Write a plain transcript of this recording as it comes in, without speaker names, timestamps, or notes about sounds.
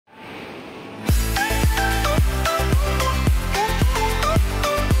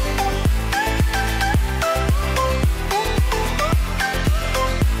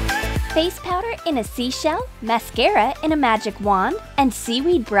face powder in a seashell, mascara in a magic wand, and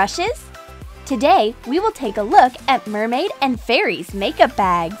seaweed brushes? Today, we will take a look at Mermaid and Fairies makeup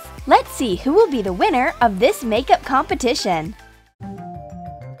bags. Let's see who will be the winner of this makeup competition.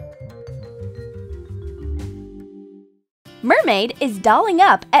 Mermaid is dolling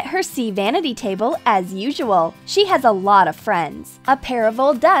up at her sea vanity table as usual. She has a lot of friends. A pair of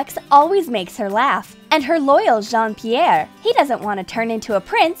old ducks always makes her laugh. And her loyal Jean-Pierre. He doesn't want to turn into a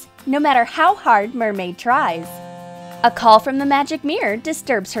prince, no matter how hard Mermaid tries. A call from the magic mirror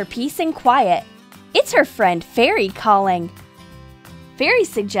disturbs her peace and quiet. It's her friend Fairy calling. Fairy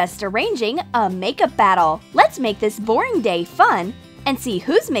suggests arranging a makeup battle. Let's make this boring day fun and see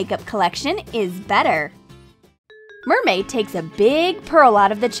whose makeup collection is better. Mermaid takes a big pearl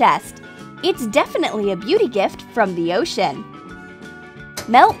out of the chest. It's definitely a beauty gift from the ocean.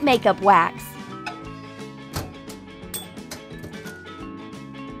 Melt makeup wax.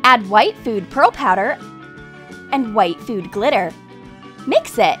 Add white food pearl powder and white food glitter.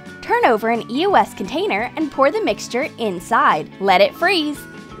 Mix it. Turn over an EOS container and pour the mixture inside. Let it freeze.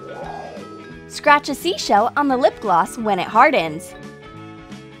 Scratch a seashell on the lip gloss when it hardens.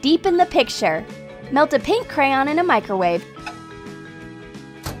 Deepen the picture. Melt a pink crayon in a microwave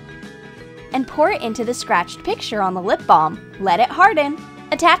and pour it into the scratched picture on the lip balm. Let it harden.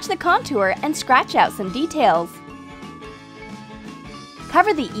 Attach the contour and scratch out some details.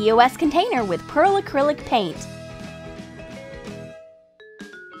 Cover the EOS container with pearl acrylic paint.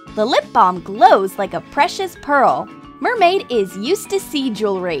 The lip balm glows like a precious pearl. Mermaid is used to sea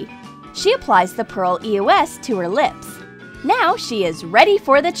jewelry. She applies the pearl EOS to her lips. Now she is ready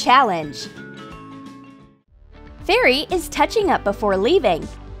for the challenge. Fairy is touching up before leaving.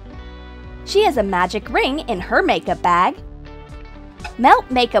 She has a magic ring in her makeup bag.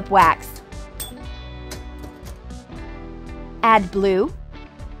 Melt makeup wax. Add blue,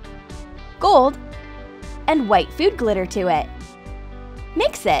 gold, and white food glitter to it.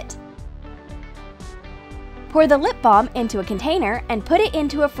 Mix it. Pour the lip balm into a container and put it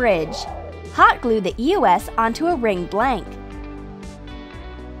into a fridge. Hot glue the EOS onto a ring blank.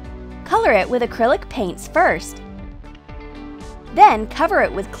 Color it with acrylic paints first. Then cover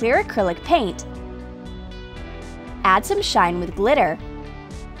it with clear acrylic paint. Add some shine with glitter.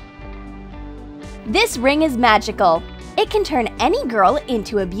 This ring is magical. It can turn any girl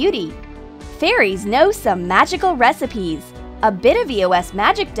into a beauty. Fairies know some magical recipes. A bit of EOS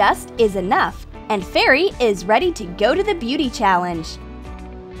magic dust is enough, and Fairy is ready to go to the beauty challenge.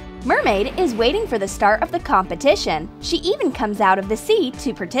 Mermaid is waiting for the start of the competition. She even comes out of the sea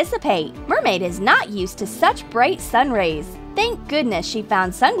to participate. Mermaid is not used to such bright sun rays. Thank goodness she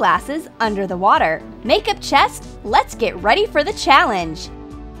found sunglasses under the water. Makeup chest, let's get ready for the challenge.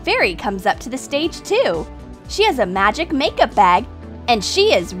 Fairy comes up to the stage too. She has a magic makeup bag, and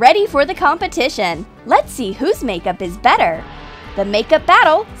she is ready for the competition. Let's see whose makeup is better. The makeup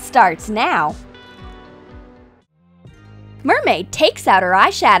battle starts now. Mermaid takes out her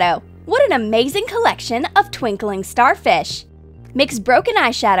eyeshadow. What an amazing collection of twinkling starfish. Mix broken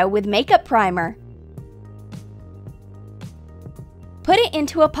eyeshadow with makeup primer. Put it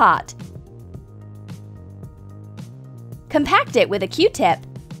into a pot. Compact it with a Q-tip.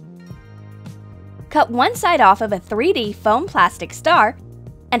 Cut one side off of a 3D foam plastic star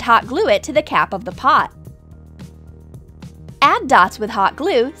and hot glue it to the cap of the pot. Add dots with hot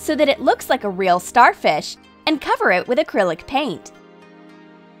glue so that it looks like a real starfish and cover it with acrylic paint.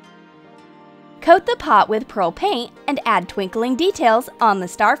 Coat the pot with pearl paint and add twinkling details on the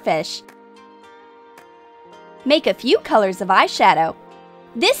starfish. Make a few colors of eyeshadow.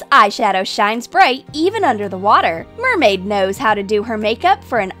 This eyeshadow shines bright even under the water. Mermaid knows how to do her makeup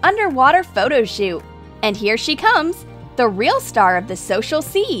for an underwater photo shoot. And here she comes, the real star of the social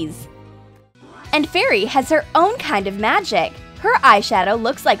seas. And Fairy has her own kind of magic. Her eyeshadow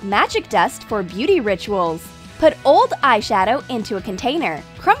looks like magic dust for beauty rituals. Put old eyeshadow into a container,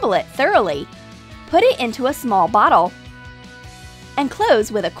 crumble it thoroughly. Put it into a small bottle and close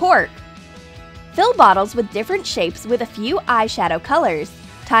with a cork. Fill bottles with different shapes with a few eyeshadow colors.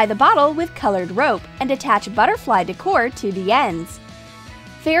 Tie the bottle with colored rope and attach butterfly decor to the ends.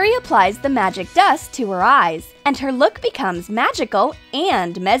 Fairy applies the magic dust to her eyes, and her look becomes magical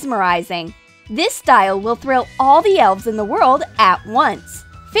and mesmerizing. This style will thrill all the elves in the world at once.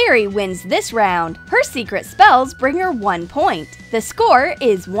 Fairy wins this round. Her secret spells bring her 1 point. The score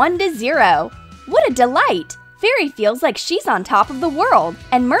is 1-0. What a delight! Fairy feels like she's on top of the world,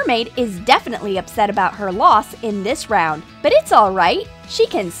 and Mermaid is definitely upset about her loss in this round. But it's alright, she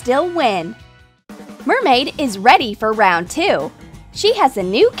can still win. Mermaid is ready for round 2. She has a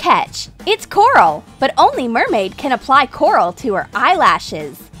new catch. It's coral, but only Mermaid can apply coral to her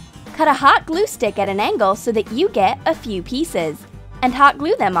eyelashes. Cut a hot glue stick at an angle so that you get a few pieces, and hot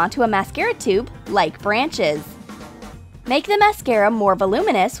glue them onto a mascara tube like branches. Make the mascara more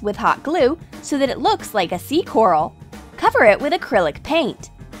voluminous with hot glue so that it looks like a sea coral. Cover it with acrylic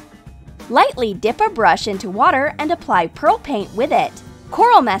paint. Lightly dip a brush into water and apply pearl paint with it.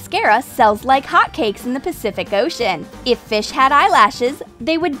 Coral mascara sells like hotcakes in the Pacific Ocean. If fish had eyelashes,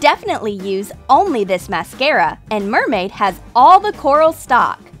 they would definitely use only this mascara, and Mermaid has all the coral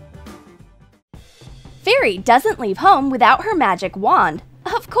stock. Fairy doesn't leave home without her magic wand,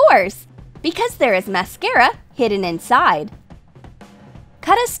 of course, because there is mascara hidden inside.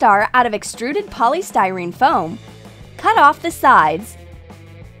 Cut a star out of extruded polystyrene foam. Cut off the sides.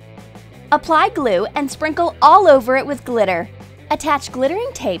 Apply glue and sprinkle all over it with glitter. Attach glittering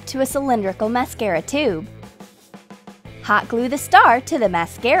tape to a cylindrical mascara tube. Hot glue the star to the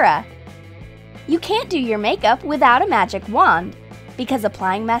mascara. You can't do your makeup without a magic wand, because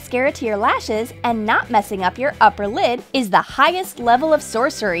applying mascara to your lashes and not messing up your upper lid is the highest level of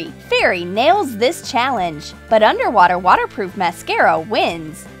sorcery. Fairy nails this challenge, but underwater waterproof mascara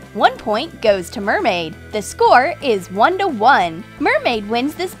wins. 1 point goes to Mermaid. The score is 1-1. Mermaid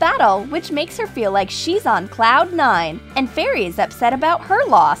wins this battle, which makes her feel like she's on cloud 9, and Fairy is upset about her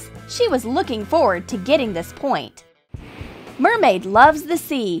loss. She was looking forward to getting this point. Mermaid loves the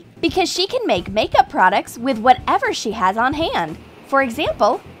sea because she can make makeup products with whatever she has on hand. For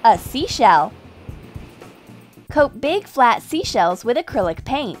example, a seashell. Coat big flat seashells with acrylic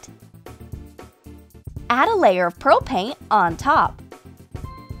paint. Add a layer of pearl paint on top.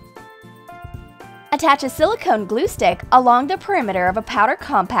 Attach a silicone glue stick along the perimeter of a powder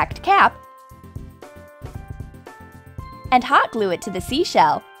compact cap and hot glue it to the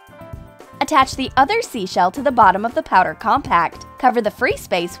seashell. Attach the other seashell to the bottom of the powder compact. Cover the free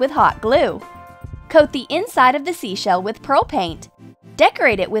space with hot glue. Coat the inside of the seashell with pearl paint.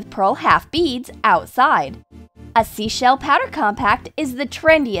 Decorate it with pearl half beads outside. A seashell powder compact is the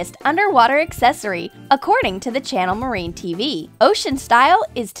trendiest underwater accessory, according to the channel Marine TV. Ocean style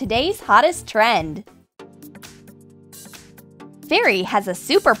is today's hottest trend. Fairy has a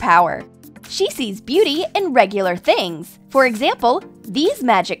superpower. She sees beauty in regular things. For example, these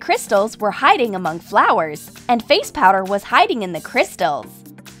magic crystals were hiding among flowers, and face powder was hiding in the crystals.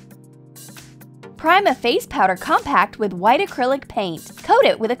 Prime a face powder compact with white acrylic paint. Coat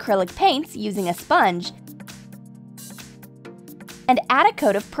it with acrylic paints using a sponge and add a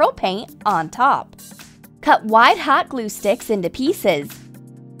coat of pearl paint on top. Cut wide hot glue sticks into pieces.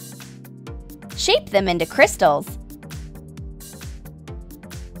 Shape them into crystals.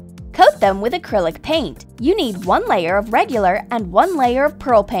 Coat them with acrylic paint. You need 1 layer of regular and 1 layer of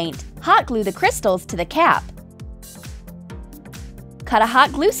pearl paint. Hot glue the crystals to the cap. Cut a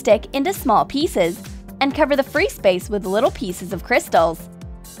hot glue stick into small pieces and cover the free space with little pieces of crystals.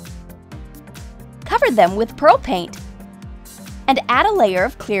 Cover them with pearl paint and add a layer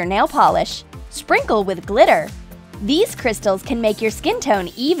of clear nail polish. Sprinkle with glitter. These crystals can make your skin tone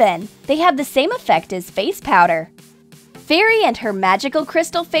even. They have the same effect as face powder. Fairy and her magical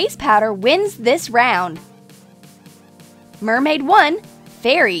crystal face powder wins this round. Mermaid won,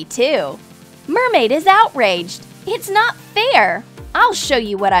 Fairy too. Mermaid is outraged. It's not fair. I'll show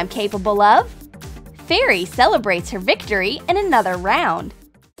you what I'm capable of. Fairy celebrates her victory in another round.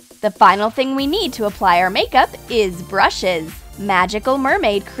 The final thing we need to apply our makeup is brushes. Magical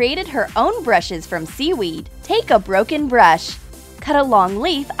Mermaid created her own brushes from seaweed. Take a broken brush. Cut a long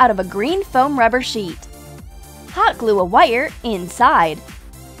leaf out of a green foam rubber sheet. Hot glue a wire inside.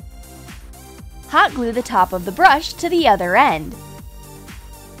 Hot glue the top of the brush to the other end.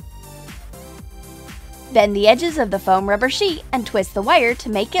 Bend the edges of the foam rubber sheet and twist the wire to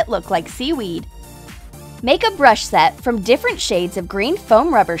make it look like seaweed. Make a brush set from different shades of green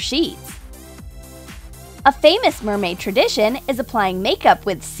foam rubber sheets. A famous mermaid tradition is applying makeup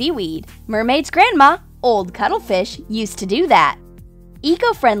with seaweed. Mermaid's grandma, Old Cuttlefish, used to do that.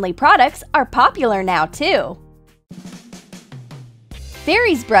 Eco-friendly products are popular now too.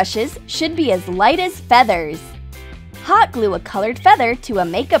 Fairy's brushes should be as light as feathers. Hot glue a colored feather to a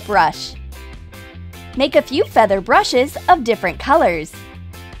makeup brush. Make a few feather brushes of different colors.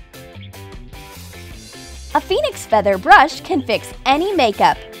 A phoenix feather brush can fix any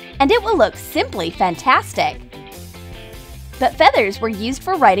makeup, and it will look simply fantastic. But feathers were used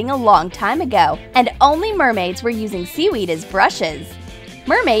for writing a long time ago, and only mermaids were using seaweed as brushes.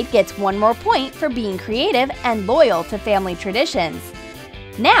 Mermaid gets 1 more point for being creative and loyal to family traditions.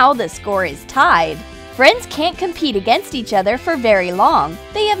 Now the score is tied. Friends can't compete against each other for very long.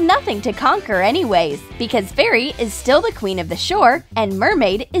 They have nothing to conquer anyways, because Fairy is still the queen of the shore and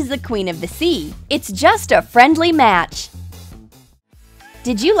Mermaid is the queen of the sea. It's just a friendly match.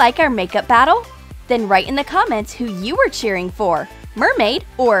 Did you like our makeup battle? Then write in the comments who you were cheering for, mermaid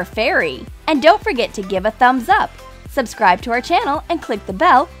or fairy. And don't forget to give a thumbs up, subscribe to our channel, and click the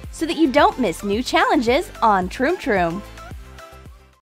bell so that you don't miss new challenges on Troom Troom.